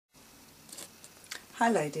Hi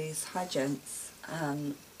ladies, hi gents. I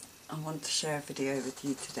want to share a video with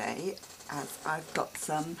you today as I've got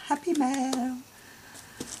some happy mail.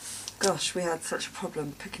 Gosh, we had such a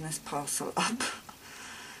problem picking this parcel up.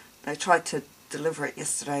 They tried to deliver it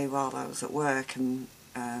yesterday while I was at work, and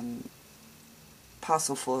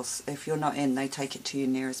Parcel Force, if you're not in, they take it to your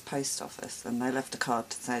nearest post office, and they left a card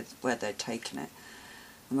to say where they'd taken it.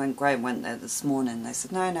 And when Graham went there this morning, they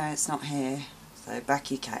said, no, it's not here. So back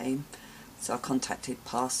he came. So I contacted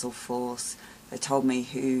Parcel Force. They told me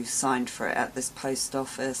who signed for it at this post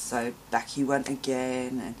office, so back he went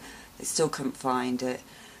again, and they still couldn't find it.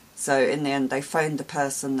 So in the end they phoned the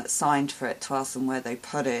person that signed for it to ask them where they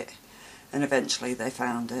put it, and eventually they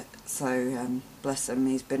found it. So bless him,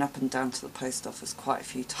 he's been up and down to the post office quite a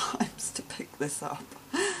few times to pick this up.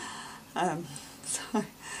 And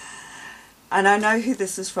I know who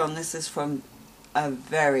this is from. This is from a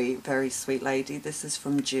very, very sweet lady. This is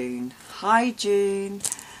from June. Hi June,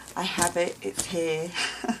 I have it, it's here.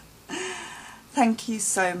 Thank you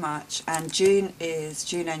so much. And June is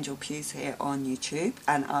June Angel Pews here on YouTube,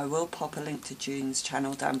 and I will pop a link to June's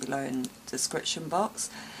channel down below in the description box.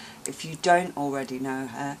 If you don't already know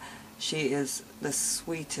her, she is the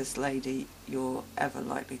sweetest lady you're ever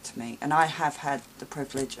likely to meet. And I have had the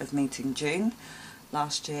privilege of meeting June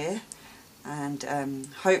last year, and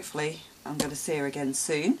hopefully I'm going to see her again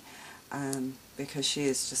soon, because she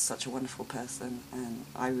is just such a wonderful person, and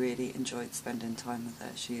I really enjoyed spending time with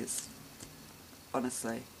her. She is,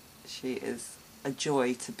 honestly, she is a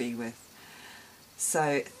joy to be with.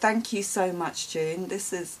 So thank you so much, June.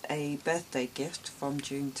 This is a birthday gift from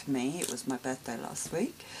June to me. It was my birthday last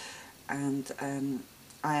week, and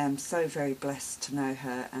I am so very blessed to know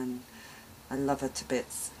her, and I love her to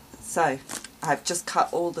bits. So I've just cut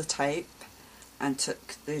all the tape and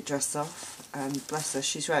took the address off, and bless her,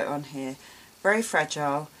 she's wrote on here, very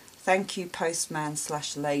fragile, thank you postman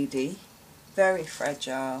 / lady, very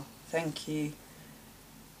fragile, thank you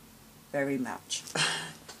very much.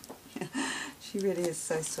 She really is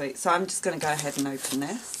so sweet. So I'm just going to go ahead and open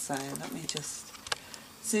this. So let me just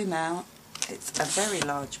zoom out. It's a very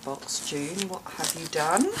large box. June, what have you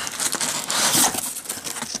done?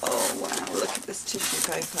 Oh wow, look at this tissue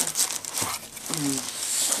paper.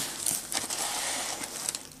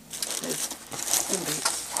 It's going to be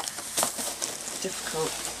difficult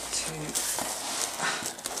to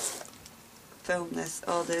film this.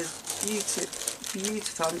 Oh, there's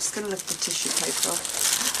beautiful. I'm just going to lift the tissue paper off.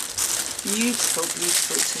 Beautiful,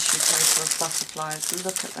 beautiful tissue paper of butterflies.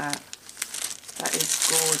 Look at that. That is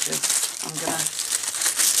gorgeous. I'm going to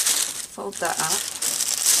fold that up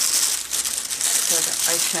so that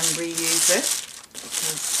I can reuse it,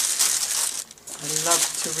 because I love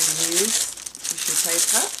to reuse tissue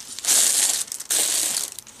paper.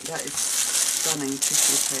 That is stunning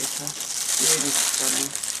tissue paper, really stunning.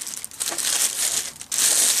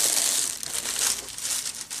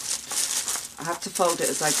 I have to fold it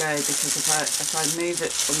as I go, because if I move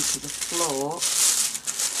it onto the floor,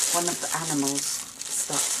 one of the animals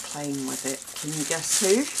starts playing with it. Can you guess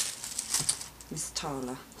who? Miss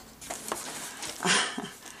Tala.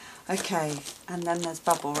 Okay, and then there's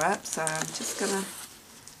bubble wrap, so I'm just going to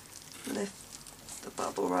lift the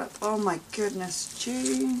bubble wrap. Oh my goodness,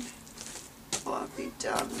 June, what have you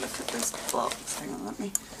done? Look at this box. Hang on, let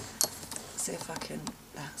me see if I can,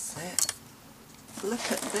 that's it.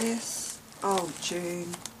 Look at this. Oh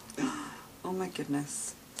June, oh my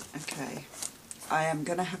goodness. Okay, I am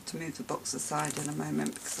going to have to move the box aside in a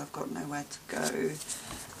moment because I've got nowhere to go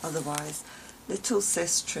otherwise. Little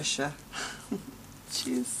sis Trisha,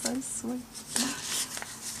 she is so sweet.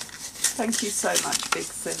 Thank you so much, big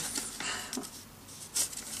sis.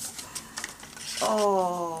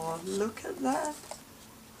 Oh, look at that.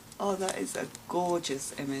 Oh, that is a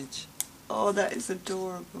gorgeous image. Oh, that is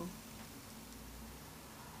adorable.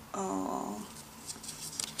 Oh,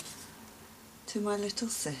 to my little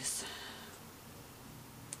sis.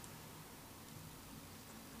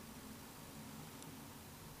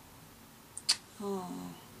 Oh.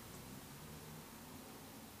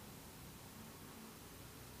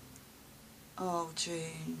 Oh,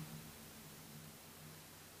 June.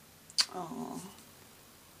 Oh.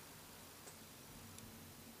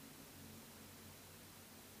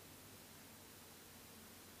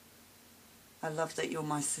 I love that you're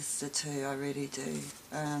my sister too, I really do.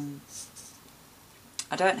 I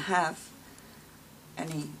don't have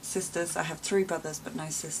any sisters. I have 3 brothers but no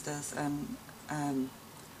sisters, and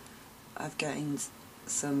I've gained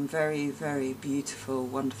some very, very beautiful,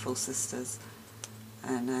 wonderful sisters,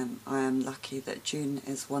 and I am lucky that June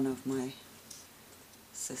is one of my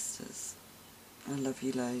sisters. I love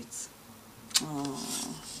you loads. Oh,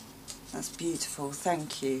 That's beautiful.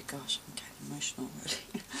 Thank you. Gosh, I'm getting emotional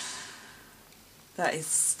already. That is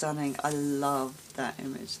stunning. I love that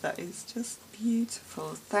image. That is just beautiful.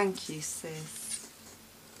 Thank you, sis.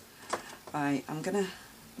 Right, I'm going to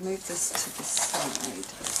move this to the side.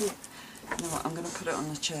 See, you know what, I'm going to put it on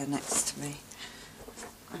the chair next to me.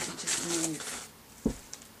 I can just move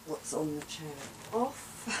what's on the chair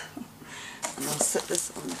off. And I'll set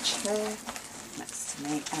this on the chair next to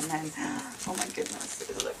me. And then, oh my goodness,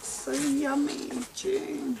 it looks so yummy,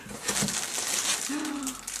 June.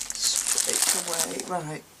 Straight away.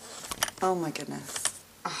 Right. Oh my goodness.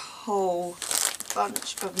 A whole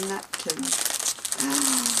bunch of napkins.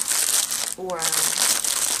 Wow.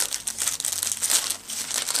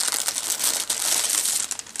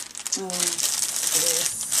 Oh,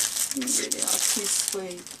 this. You really are too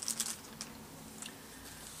sweet.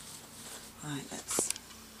 Right,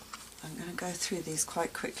 I'm going to go through these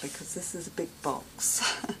quite quickly because this is a big box.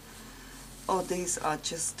 Oh, these are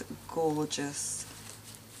just gorgeous.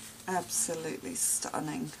 Absolutely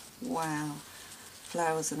stunning. Wow.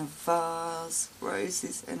 Flowers in a vase,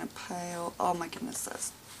 roses in a pail. Oh my goodness,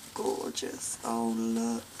 that's gorgeous. Oh,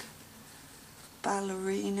 look.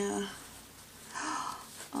 Ballerina.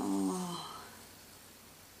 Oh,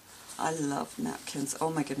 I love napkins. Oh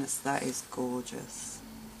my goodness, that is gorgeous.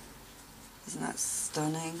 Isn't that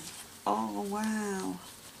stunning? Oh, wow.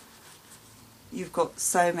 You've got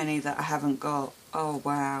so many that I haven't got. Oh,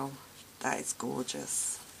 wow. That is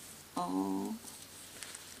gorgeous. Oh,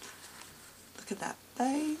 look at that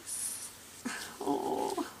face.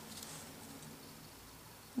 Oh,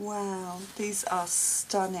 wow. These are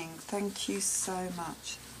stunning. Thank you so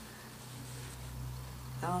much.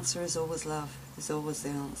 The answer is always love. Is always the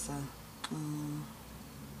answer. Oh,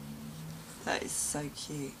 that is so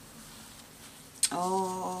cute.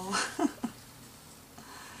 Oh,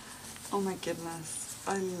 oh my goodness.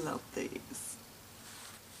 I love these.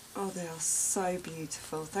 Oh, they are so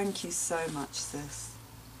beautiful. Thank you so much, sis.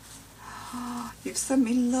 You've sent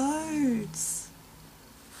me loads.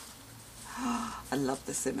 I love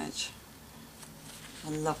this image. I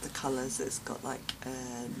love the colours. It's got like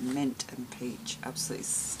mint and peach. Absolutely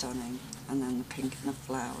stunning. And then the pink and the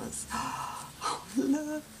flowers. Oh,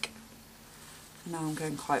 look. I know I'm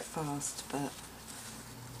going quite fast, but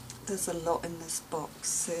there's a lot in this box,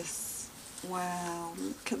 sis. Wow,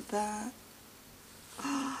 look at that.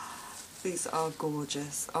 These are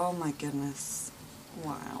gorgeous. Oh my goodness.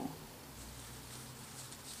 Wow.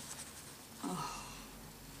 Oh,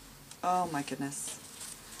 oh my goodness.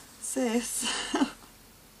 Sis.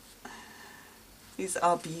 These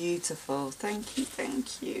are beautiful. Thank you,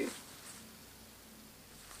 thank you.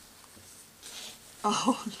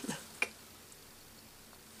 Oh, look.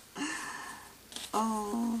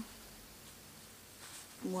 Oh.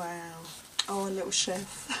 Wow. Oh, a little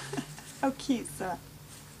chef. How cute is that?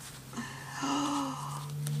 Oh,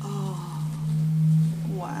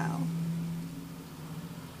 wow.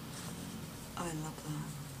 I love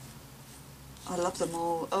that. I love them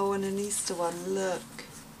all. Oh, and an Easter one, look.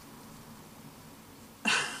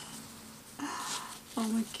 Oh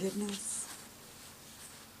my goodness.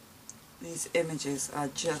 These images are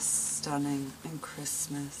just stunning in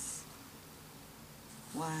Christmas.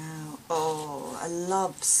 Wow. Oh, I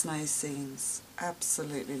love snow scenes.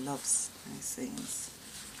 Absolutely love snow scenes.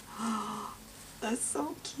 Oh, that's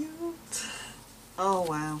so cute. Oh,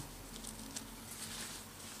 wow.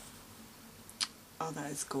 Oh,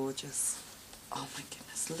 that is gorgeous. Oh my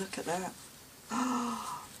goodness, look at that.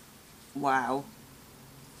 Oh, wow.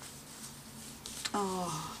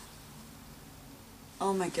 Oh.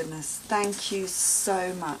 Oh my goodness, thank you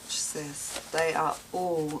so much, sis. They are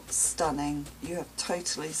all stunning. You have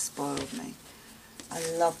totally spoiled me. I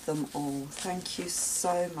love them all. Thank you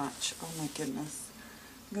so much. Oh my goodness.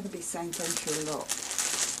 I'm going to be saying thank you a lot.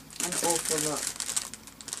 An awful lot.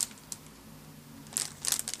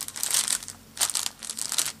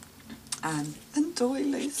 And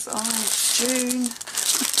doilies. Oh, June.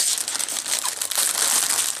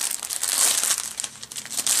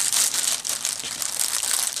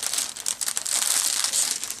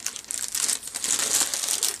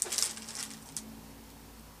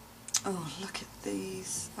 Oh, look at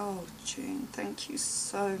these. Oh, June, thank you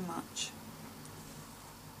so much.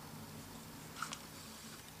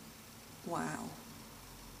 Wow.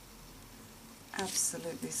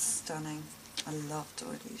 Absolutely stunning. I love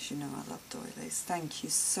doilies. You know I love doilies. Thank you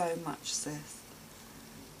so much, sis.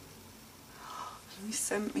 You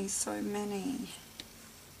sent me so many.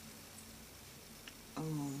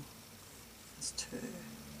 Oh, there's 2,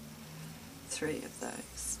 3 of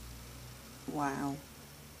those. Wow.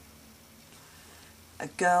 A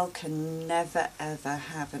girl can never ever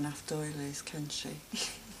have enough doilies, can she?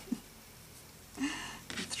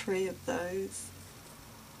 3 of those.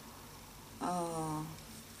 Oh,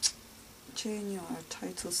 June, you're a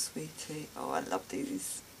total sweetie. Oh, I love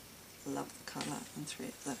these. I love the colour, and 3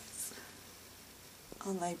 of those.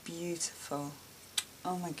 Aren't they beautiful?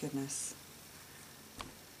 Oh my goodness.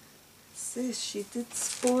 Sis, she did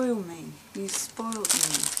spoil me. You spoiled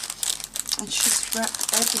me. And she's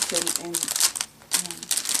wrapped everything in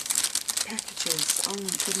packages. Oh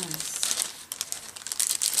my goodness.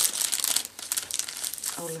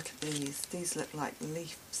 Oh, look at these. These look like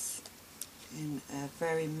leaves in a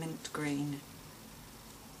very mint green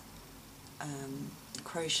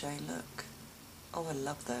crochet look. Oh, I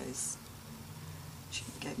love those. She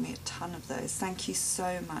gave me a ton of those. Thank you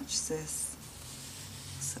so much, sis.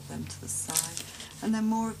 Set them to the side. And then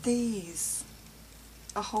more of these.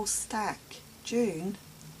 A whole stack. June,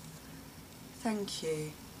 thank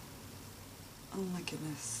you. Oh my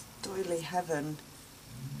goodness. Doily heaven.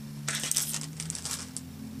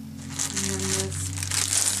 And then there's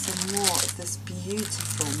some more of this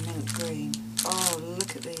beautiful mint green. Oh,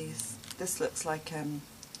 look at these. This looks like,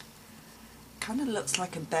 kind of looks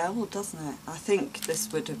like a bell, doesn't it? I think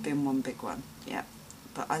this would have been one big one, yeah.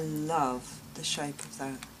 But I love the shape of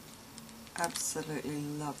that. Absolutely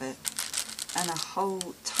love it. And a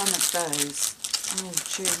whole ton of those. Oh,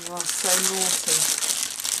 June, you are so naughty.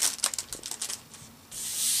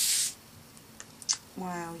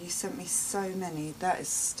 Wow, you sent me so many. That is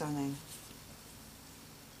stunning.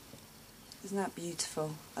 Isn't that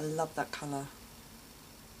beautiful? I love that colour.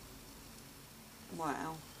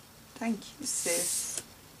 Wow. Thank you, sis.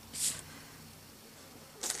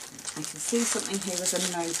 I can see something here with a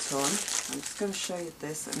note on. I'm just going to show you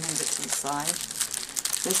this and move it to the side.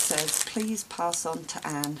 This says, please pass on to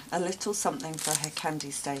Anne a little something for her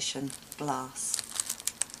candy station glass.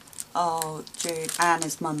 Oh, June. Anne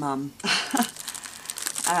is my mum.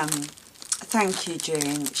 Thank you,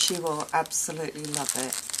 June. She will absolutely love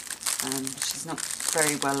it. She's not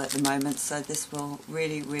very well at the moment, so this will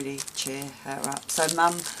really, really cheer her up. So,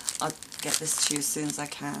 Mum, I'll get this to you as soon as I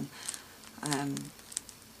can.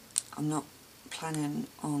 I'm not planning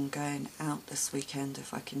on going out this weekend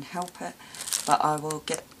if I can help it, but I will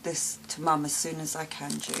get this to Mum as soon as I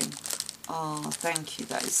can, June. Oh, thank you.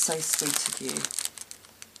 That is so sweet of you.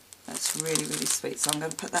 That's really, really sweet. So I'm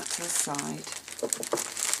going to put that to the side.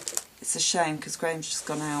 It's a shame because Graham's just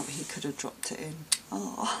gone out. He could have dropped it in.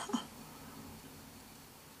 Oh.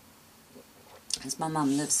 As my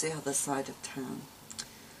mum lives the other side of town.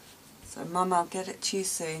 So, Mum, I'll get it to you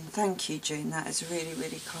soon. Thank you, June. That is really,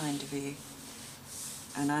 really kind of you.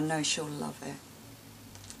 And I know she'll love it.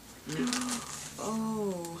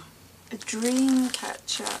 Oh, a dream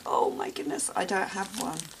catcher. Oh, my goodness. I don't have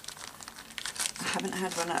one. I haven't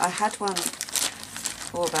had one. I had one,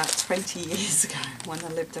 about 20 years ago when I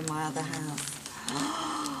lived in my other house.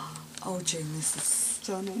 Oh, June, this is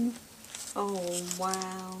stunning. Oh,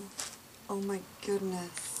 wow. Oh my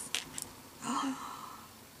goodness.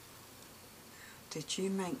 Did you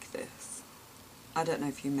make this? I don't know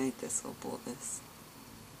if you made this or bought this.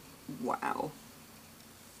 Wow.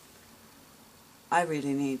 I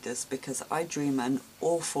really need this because I dream an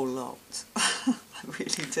awful lot. I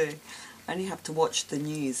really do. I only have to watch the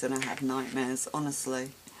news and I have nightmares,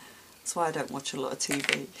 honestly. That's why I don't watch a lot of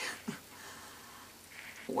TV.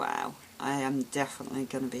 Wow. I am definitely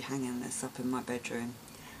going to be hanging this up in my bedroom.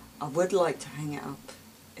 I would like to hang it up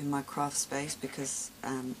in my craft space because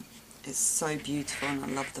it's so beautiful and I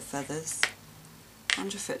love the feathers. I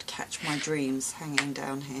wonder if it'd catch my dreams hanging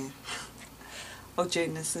down here. Oh,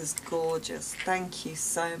 June, this is gorgeous. Thank you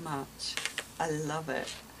so much. I love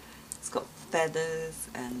it. It's got feathers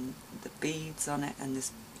and the beads on it, and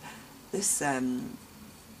this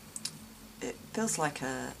it feels like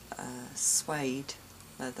a suede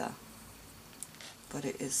leather, but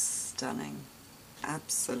it is stunning.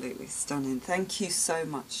 Absolutely stunning. Thank you so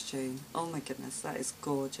much, June. Oh my goodness, that is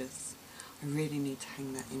gorgeous. I really need to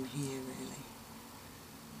hang that in here, really.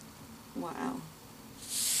 Wow.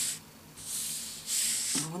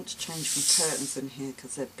 I want to change my curtains in here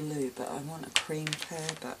because they're blue, but I want a cream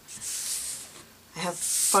pair, but I have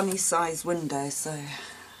funny size windows, so I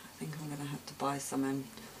think I'm going to have to buy some and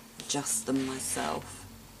adjust them myself.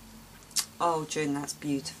 Oh, June, that's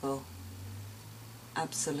beautiful.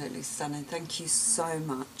 Absolutely stunning. Thank you so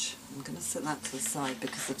much. I'm going to set that to the side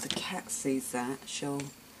because if the cat sees that, she'll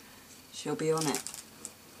be on it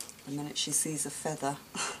the minute she sees a feather.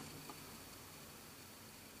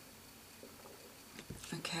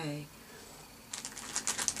 Okay.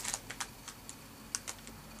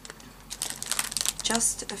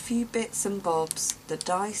 just a few bits and bobs. The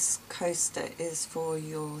dice coaster is for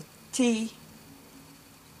your tea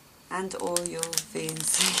and all your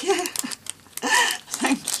V&C. Yeah.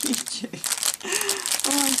 Thank you, Jude.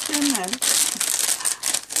 Oh my goodness.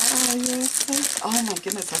 Oh, you're so... Oh my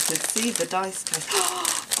goodness, I could see the dice coaster.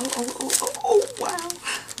 Oh, wow.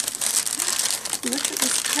 Look at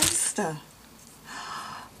this coaster.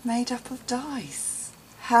 Made up of dice.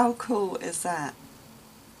 How cool is that?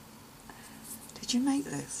 Did you make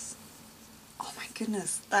this? Oh my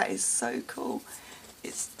goodness, that is so cool.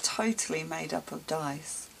 It's totally made up of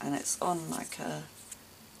dice and it's on like a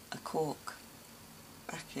cork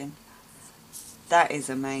backing. That is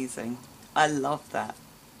amazing. I love that.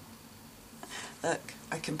 Look,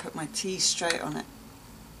 I can put my tea straight on it.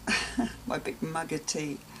 My big mug of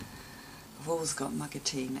tea. I've always got a mug of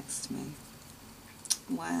tea next to me.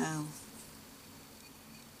 Wow.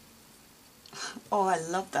 Oh, I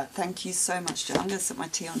love that. Thank you so much, Jo. I'm going to set my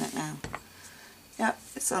tea on it now. Yep,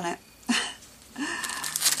 it's on it.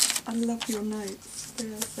 I love your notes.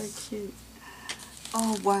 They are so cute.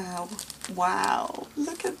 Oh, wow. Wow.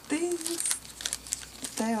 Look at these.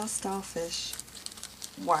 They are starfish.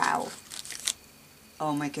 Wow.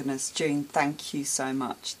 Oh my goodness, June, thank you so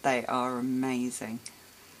much. They are amazing.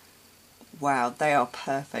 Wow, they are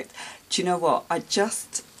perfect. Do you know what? I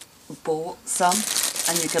just bought some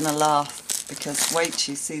and you're going to laugh because wait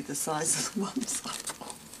till you see the size of the ones I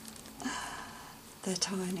bought. They're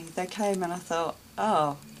tiny. They came and I thought,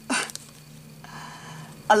 oh,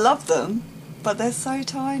 I love them, but they're so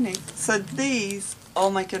tiny. So these, oh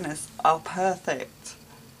my goodness, are perfect.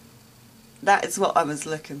 That is what I was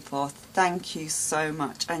looking for. Thank you so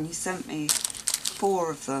much. And you sent me 4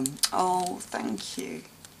 of them. Oh, thank you.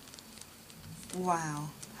 Wow.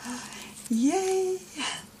 Yay!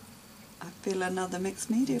 I feel another mixed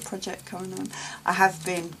media project coming on. I have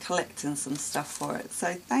been collecting some stuff for it.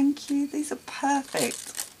 So thank you. These are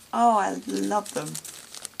perfect. Oh, I love them.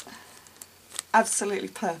 Absolutely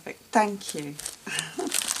perfect. Thank you.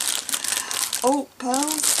 Oh,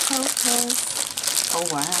 pearls, pearls. Oh,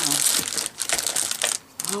 wow.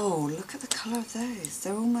 Oh, look at the colour of those.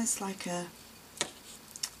 They're almost like a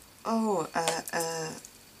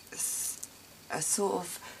sort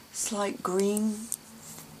of slight green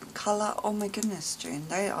colour. Oh my goodness, June.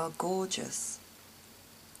 They are gorgeous.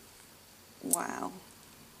 Wow.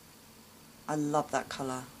 I love that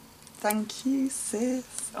colour. Thank you,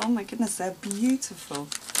 sis. Oh my goodness, they're beautiful.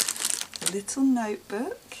 A little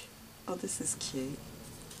notebook. Oh, this is cute.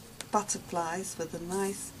 Butterflies with a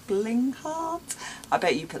nice bling heart. I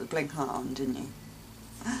bet you put the bling heart on, didn't you?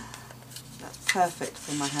 That's perfect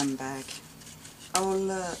for my handbag. Oh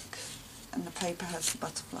look, and the paper has the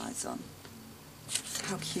butterflies on.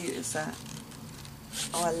 How cute is that?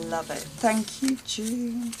 Oh, I love it. Thank you,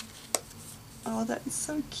 June. Oh, that is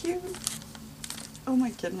so cute. Oh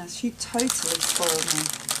my goodness, you totally spoiled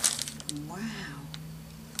me. Wow.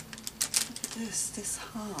 Look at this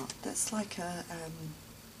heart. That's like a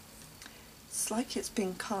it's like it's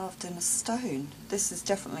been carved in a stone. This is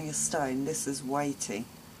definitely a stone. This is weighty.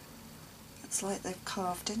 It's like they've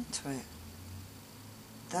carved into it.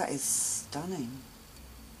 That is stunning.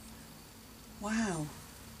 Wow.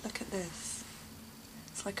 Look at this.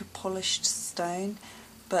 It's like a polished stone,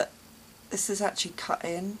 but this is actually cut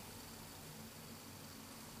in.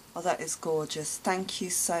 Oh, that is gorgeous. Thank you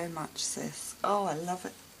so much, sis. Oh, I love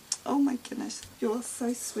it. Oh my goodness. You're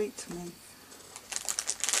so sweet to me.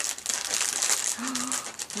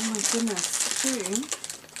 Oh my goodness, June.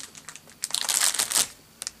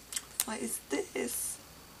 What is this?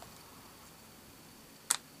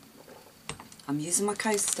 I'm using my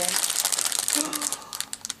coaster.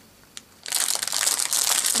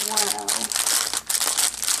 Wow.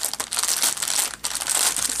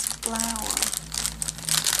 This flower.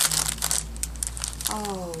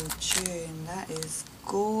 Oh, June, that is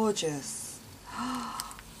gorgeous.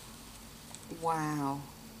 Wow.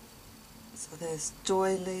 So there's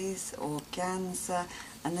doilies, organza,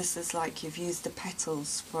 and this is like you've used the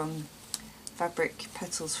petals from, fabric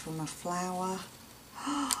petals from a flower.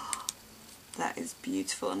 That is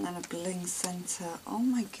beautiful, and then a bling centre. Oh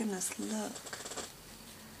my goodness, look.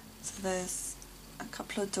 So there's a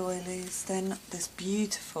couple of doilies, then this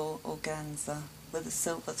beautiful organza with a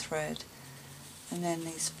silver thread, and then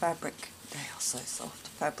these fabric, they are so soft,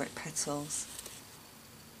 fabric petals,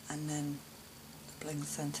 and then bling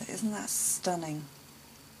centre. Isn't that stunning?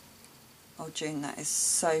 Oh June, that is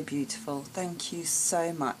so beautiful. Thank you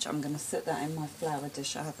so much. I'm going to sit that in my flower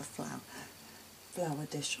dish. I have a flower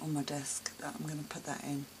dish on my desk that I'm going to put that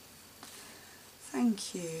in.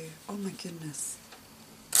 Thank you. Oh my goodness.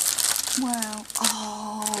 Wow.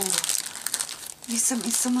 Oh, You sent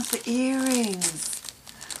me some of the earrings.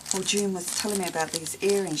 Well, June was telling me about these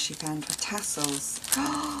earrings she found with tassels.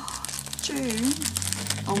 June.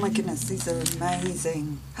 Oh my goodness, these are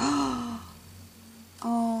amazing.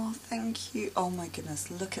 Oh, thank you. Oh my goodness,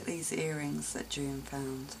 look at these earrings that June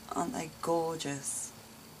found. Aren't they gorgeous?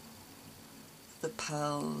 The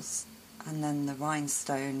pearls, and then the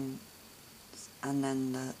rhinestone, and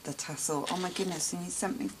then the tassel. Oh my goodness, and you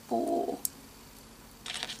sent me 4.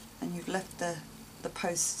 And you've left the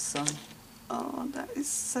posts on. Oh, that is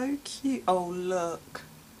so cute. Oh, look.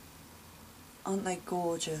 Aren't they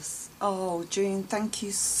gorgeous? Oh, June, thank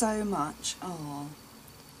you so much. Oh,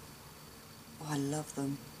 I love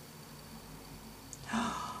them.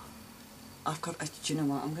 I've got, do you know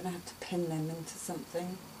what, I'm going to have to pin them into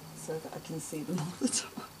something so that I can see them all the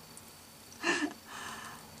time.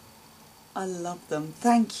 I love them.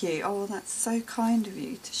 Thank you. Oh, that's so kind of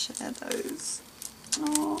you to share those.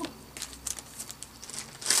 Oh.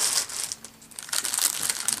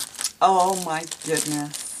 Oh my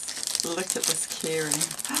goodness. Look at this keyring.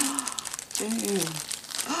 June.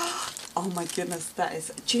 Oh my goodness, that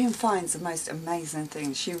is... June finds the most amazing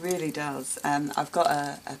things. She really does. I've got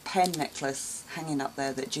a pen necklace hanging up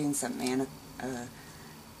there that June sent me, and a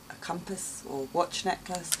compass or watch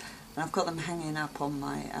necklace. And I've got them hanging up on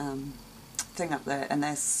my thing up there, and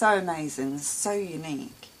they're so amazing, so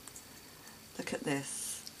unique. Look at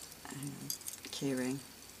this keyring.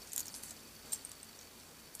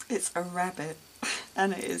 It's a rabbit,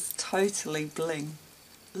 and it is totally bling.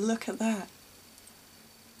 Look at that.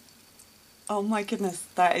 Oh my goodness,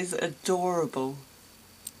 that is adorable.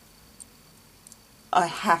 I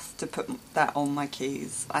have to put that on my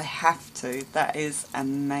keys. I have to. That is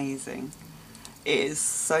amazing. It is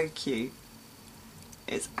so cute.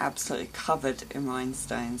 It's absolutely covered in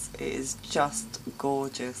rhinestones. It is just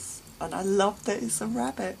gorgeous. And I love that it's a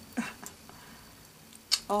rabbit.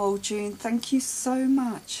 Oh, June, thank you so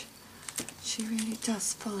much. She really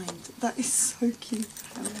does find. That is so cute.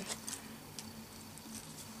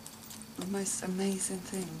 The most amazing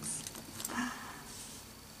things.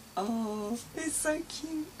 Oh, it's so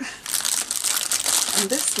cute. And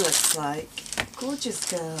this looks like Gorgeous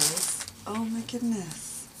Girls. Oh my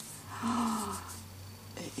goodness.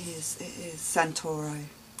 It is Santoro.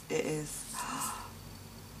 It is.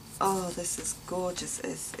 Oh, this is gorgeous.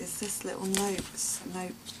 Is this little note?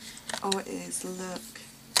 Oh, it is. Look.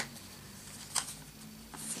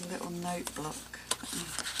 It's a little note block.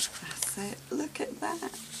 That's it. Look at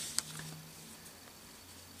that.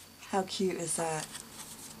 How cute is that?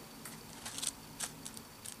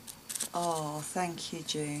 Oh, thank you,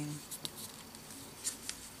 June.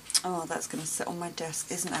 Oh, that's going to sit on my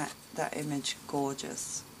desk. Isn't that image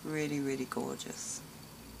gorgeous? Really, really gorgeous.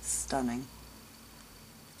 Stunning.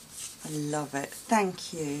 I love it.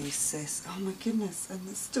 Thank you, sis. Oh my goodness, and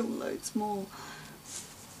there's still loads more.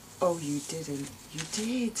 Oh, you didn't. You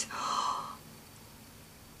did.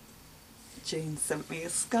 June sent me a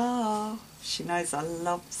scarf. She knows I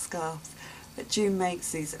love scarves. But June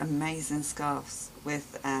makes these amazing scarves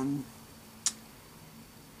with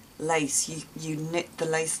lace. You knit the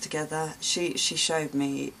lace together. She showed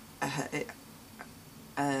me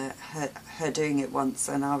her doing it once,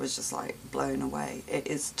 and I was just like blown away. It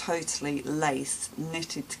is totally lace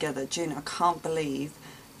knitted together. June, I can't believe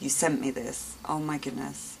you sent me this. Oh my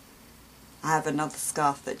goodness. I have another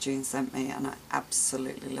scarf that June sent me, and I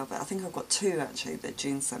absolutely love it. I think I've got 2 actually that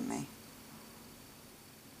June sent me.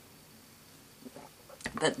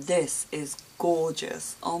 But this is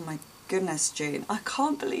gorgeous. Oh my goodness, June. I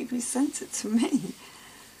can't believe you sent it to me.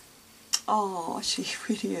 Oh, she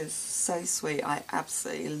really is so sweet. I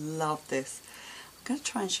absolutely love this. I'm going to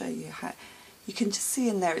try and show you how. You can just see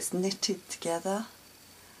in there it's knitted together.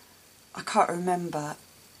 I can't remember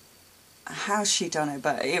how she done it,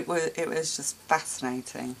 but it was just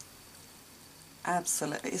fascinating.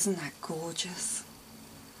 Absolutely. Isn't that gorgeous?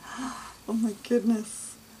 Oh my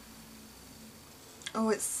goodness. Oh,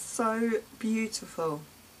 it's so beautiful.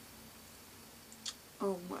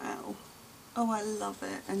 Oh wow. Oh, I love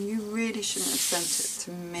it. And you really shouldn't have sent it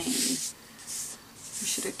to me. You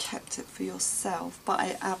should have kept it for yourself. But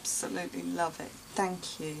I absolutely love it.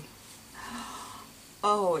 Thank you.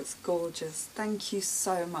 Oh, it's gorgeous. Thank you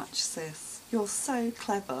so much, sis. You're so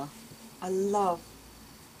clever. I love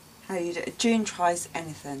how you do it. June tries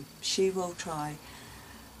anything. She will try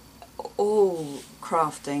all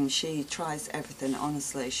crafting. She tries everything,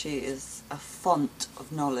 honestly. She is a font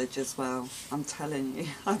of knowledge as well. I'm telling you.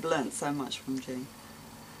 I've learnt so much from June.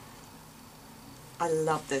 I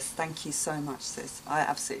love this. Thank you so much, sis. I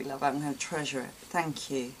absolutely love it. I'm going to treasure it. Thank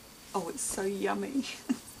you. Oh, it's so yummy.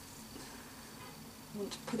 I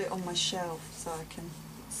want to put it on my shelf so I can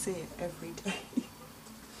see it every day.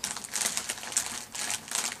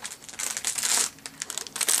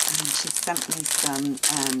 And she sent me some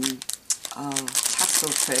tassel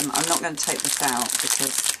trim. I'm not going to take this out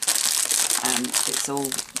because it's all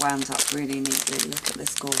wound up really neatly. Look at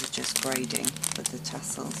this gorgeous braiding with the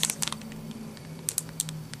tassels.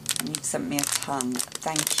 And you've sent me a ton.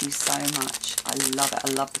 Thank you so much. I love it.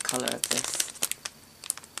 I love the colour of this.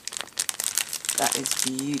 That is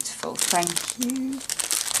beautiful. Thank you.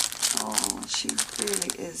 Oh, she really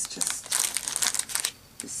is just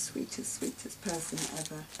the sweetest person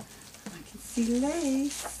ever. I can see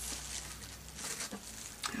lace.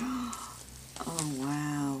 Oh,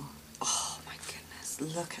 wow. Oh, my goodness.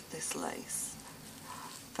 Look at this lace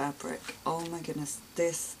fabric. Oh, my goodness.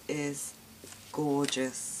 This is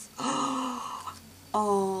gorgeous.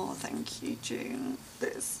 Oh, thank you, June.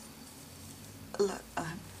 This. Look.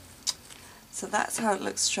 So that's how it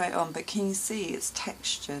looks straight on, but can you see it's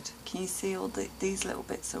textured? Can you see all these little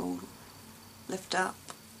bits are all lift up?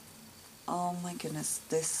 Oh my goodness,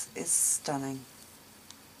 this is stunning.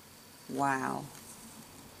 Wow.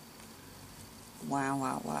 Wow,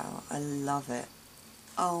 wow, wow. I love it.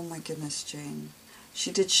 Oh my goodness, June.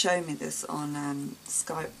 She did show me this on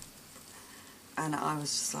Skype, and I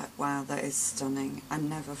was just like, wow, that is stunning. I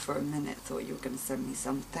never for a minute thought you were going to send me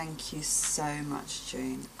some. Thank you so much,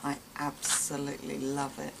 June. I absolutely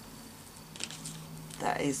love it.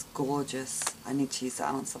 That is gorgeous. I need to use that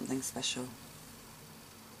on something special.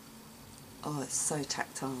 Oh, it's so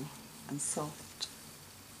tactile and soft.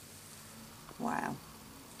 Wow.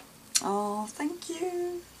 Oh, thank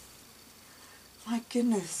you. My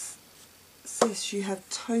goodness. Sis, you have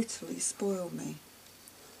totally spoiled me.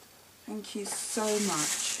 Thank you so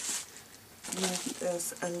much. Maybe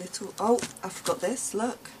there's a little... Oh, I forgot this.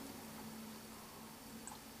 Look.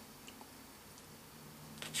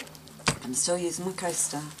 I'm still using my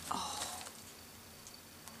coaster. Oh.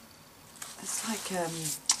 It's like,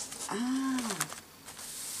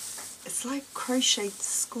 it's like crocheted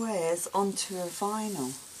squares onto a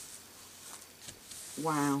vinyl.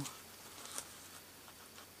 Wow.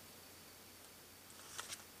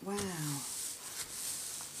 Wow.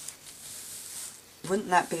 Wouldn't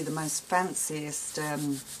that be the most fanciest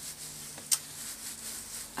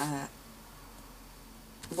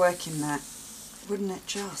working mat? Wouldn't it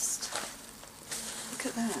just? Look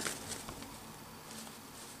at that.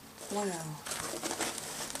 Wow.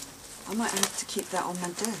 I might have to keep that on my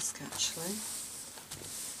desk actually.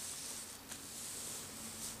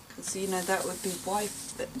 Because, you know, that would be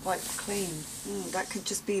wiped clean. That could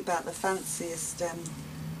just be about the fanciest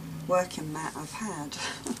working mat I've had.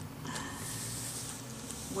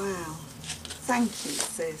 Wow. Thank you,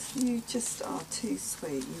 sis. You just are too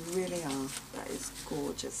sweet. You really are. That is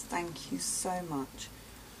gorgeous. Thank you so much.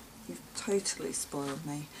 You've totally spoiled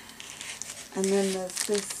me. And then there's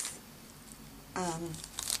this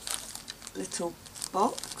little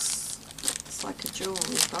box. It's like a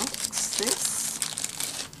jewellery box. This.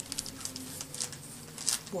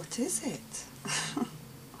 What is it?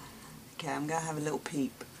 Okay, I'm going to have a little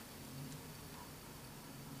peep.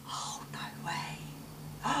 Oh, no way.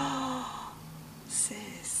 Oh,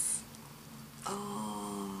 sis.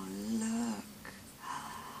 Oh, look.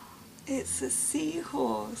 It's a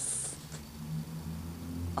seahorse.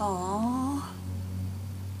 Oh.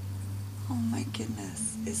 Oh my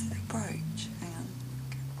goodness. Is it a brooch? Hang on.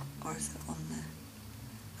 Or is it on there?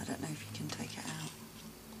 I don't know if you can take it out.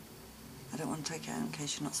 I don't want to take it out in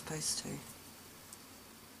case you're not supposed to.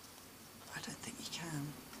 I don't think you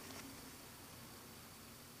can.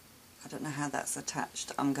 I don't know how that's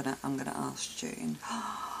attached. I'm gonna ask June.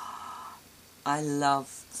 I love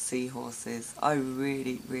seahorses. I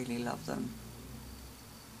really, really love them.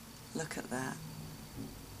 Look at that.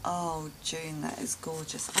 Oh, June, that is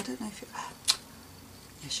gorgeous. I don't know if you...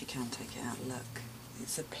 Yes, you can take it out. Look.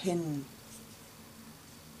 It's a pin.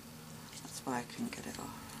 That's why I couldn't get it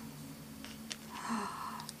off.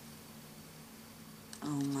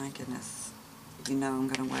 Oh my goodness. You know I'm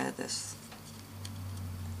going to wear this.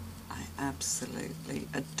 I absolutely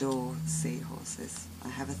adore seahorses. I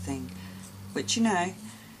have a thing, which you know,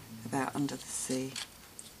 about under the sea.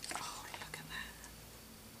 Oh, look at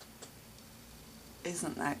that.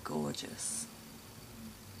 Isn't that gorgeous?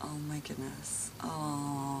 Oh my goodness.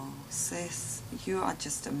 Oh, sis, you are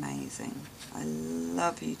just amazing. I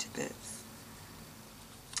love you to bits.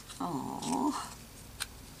 Oh.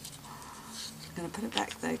 I'm going to put it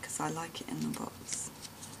back though because I like it in the box.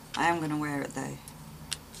 I am going to wear it though.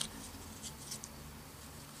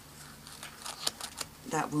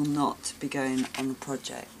 That will not be going on the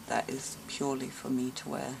project. That is purely for me to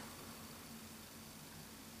wear.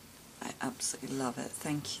 absolutely love it.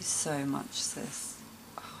 Thank you so much, sis.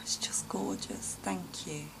 Oh, it's just gorgeous. Thank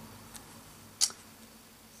you.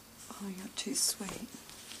 Oh, you're too sweet.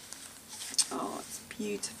 Oh, it's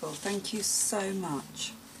beautiful. Thank you so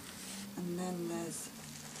much. And then there's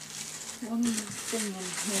one thing in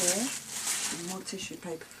here, and more tissue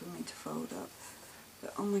paper for me to fold up.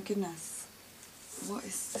 But oh my goodness, what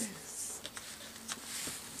is this?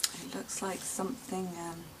 It looks like something,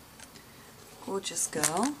 gorgeous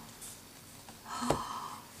girl.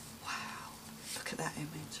 Oh, wow, look at that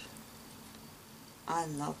image. I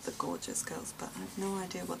love the gorgeous girls, but I have no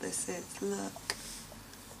idea what this is. Look,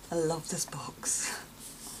 I love this box.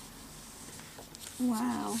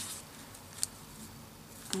 Wow.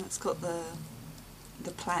 And it's got the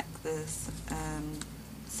plaque, this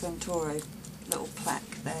Centauro little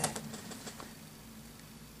plaque there.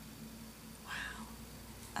 Wow.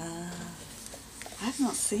 I have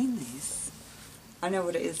not seen these. I know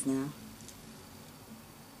what it is now.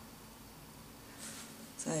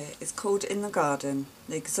 So it's called In the Garden.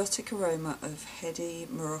 The exotic aroma of heady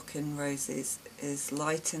Moroccan roses is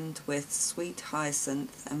lightened with sweet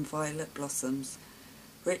hyacinth and violet blossoms.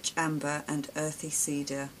 Rich amber and earthy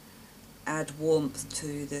cedar add warmth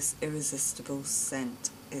to this irresistible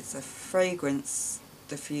scent. It's a fragrance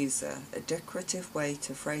diffuser, a decorative way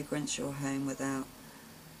to fragrance your home without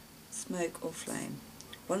smoke or flame.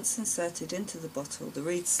 Once inserted into the bottle, the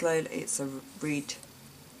reed slowly, it's a reed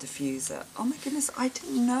diffuser. Oh my goodness, I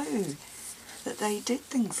didn't know that they did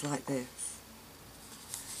things like this.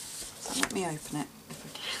 So let me open it if I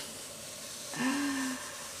can.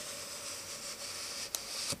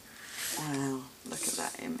 Wow, look at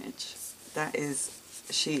that image. That is,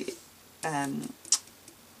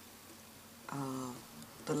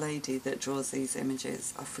 the lady that draws these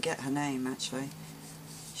images, I forget her name actually.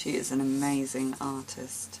 She is an amazing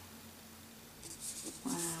artist.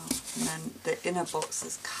 Wow, and then the inner box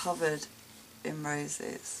is covered in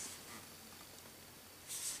roses.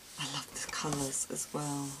 I love the colours as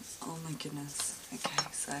well. Oh my goodness. Okay,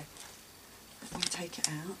 so let me take it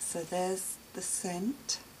out. So there's the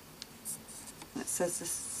scent. It says the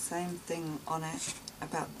same thing on it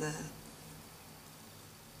about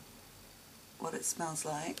what it smells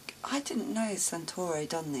like. I didn't know Centauro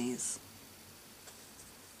done these.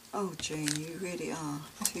 Oh June, you really are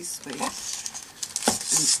too sweet.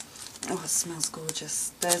 And, oh, it smells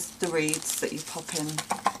gorgeous. There's the reeds that you pop in.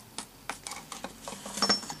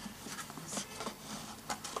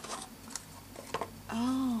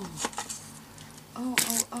 Oh.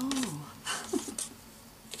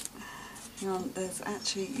 Hang on, there's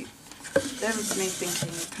actually, there was me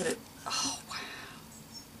thinking you put it, oh wow,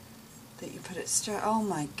 that you put it straight, oh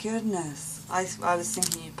my goodness. I was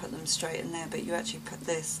thinking you put them straight in there, but you actually put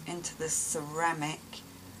this into this ceramic.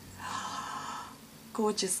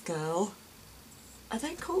 Gorgeous Girl. Are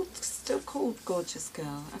they still called Gorgeous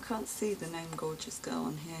Girl? I can't see the name Gorgeous Girl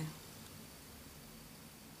on here.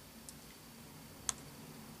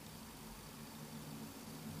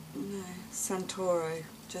 No, Centauro,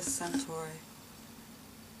 just Centauro.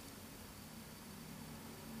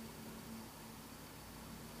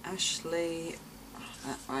 Ashley, oh,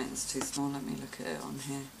 that writing's too small, let me look at it on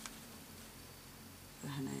here. For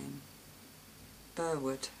her name.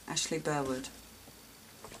 Burwood, Ashley Burwood.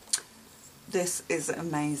 This is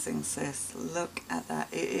amazing, sis. Look at that,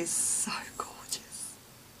 it is so gorgeous.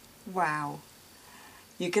 Wow.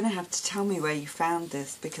 You're going to have to tell me where you found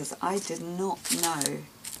this, because I did not know.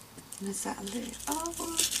 And is that a lid? Oh,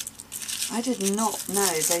 I did not know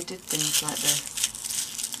they did things like this.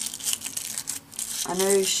 I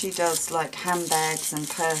know she does like handbags and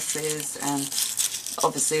purses and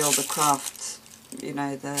obviously all the craft, you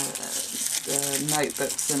know, the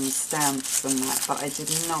notebooks and stamps and that, but I did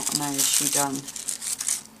not know she done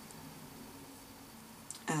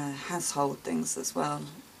household things as well.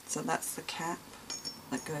 So that's the cap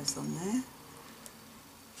that goes on there.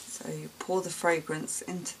 So you pour the fragrance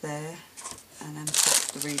into there and then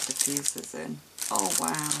pop the reed diffusers in. Oh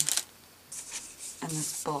wow. And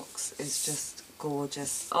this box is just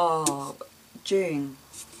gorgeous. Oh, June.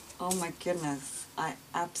 Oh my goodness. I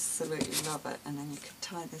absolutely love it. And then you could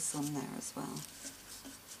tie this on there as well.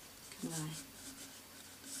 Can I?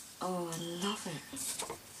 Oh, I love it.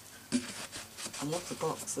 I love the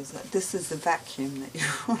box. This is the vacuum that you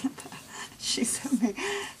want about. She sent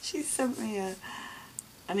me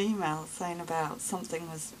an email saying about something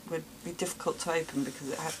would be difficult to open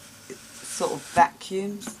because it sort of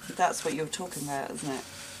vacuums. That's what you're talking about, isn't it?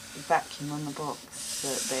 The vacuum on the box,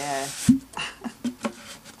 the air.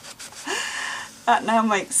 That now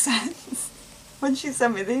makes sense. When she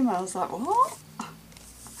sent me the email, I was like, what?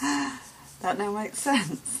 That now makes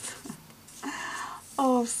sense.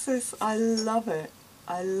 Oh sis, I love it.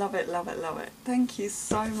 I love it, love it, love it. Thank you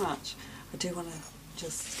so much. I do want to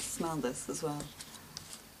just smell this as well.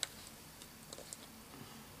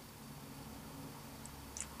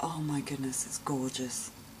 Oh my goodness, it's gorgeous.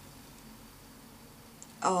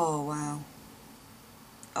 Oh wow.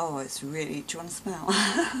 Oh, it's really, do you want to smell?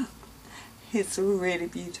 It's really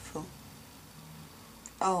beautiful.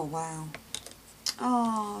 Oh wow.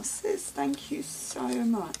 Oh sis, thank you so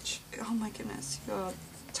much. Oh my goodness, you're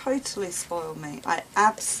totally spoiled me. I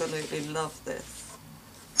absolutely love this.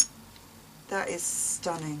 That is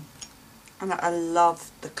stunning. And I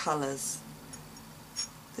love the colours.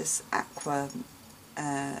 This aqua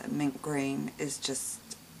mint green is just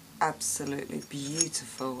absolutely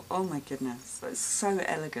beautiful. Oh my goodness, it's so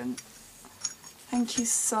elegant. Thank you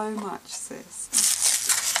so much, sis.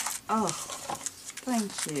 Oh,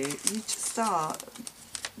 thank you. You just are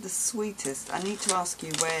the sweetest. I need to ask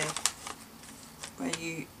you where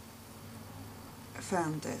you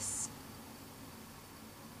found this,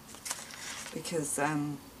 because I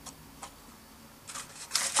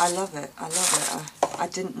love it. I love it. I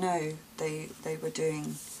didn't know they were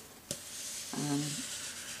doing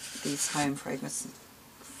these home fragrance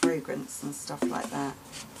and stuff like that.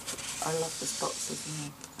 I love this box as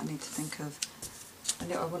well. I need to think of,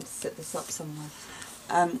 I want to sit this up somewhere.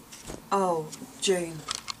 Oh, June,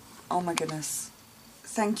 oh my goodness,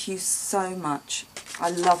 thank you so much. I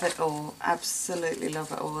love it all, absolutely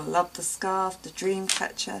love it all. I love the scarf, the dream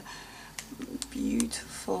catcher,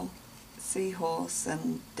 beautiful seahorse,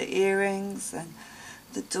 and the earrings, and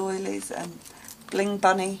the doilies, and bling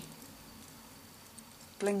bunny,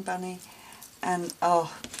 and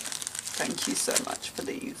oh, thank you so much for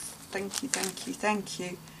these. Thank you, thank you, thank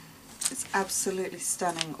you. It's absolutely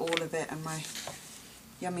stunning, all of it, and my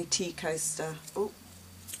yummy tea coaster. Oh,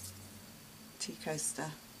 tea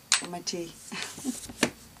coaster for my tea.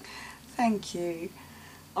 Thank you.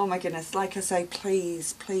 Oh my goodness, like I say,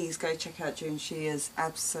 please, please go check out June. She is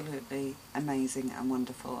absolutely amazing and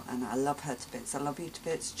wonderful, and I love her to bits. I love you to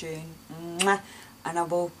bits, June. Mwah. And I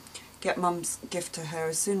will get Mum's gift to her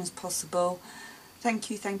as soon as possible. Thank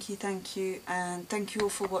you, thank you, thank you, and thank you all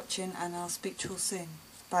for watching, and I'll speak to you all soon.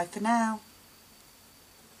 Bye for now.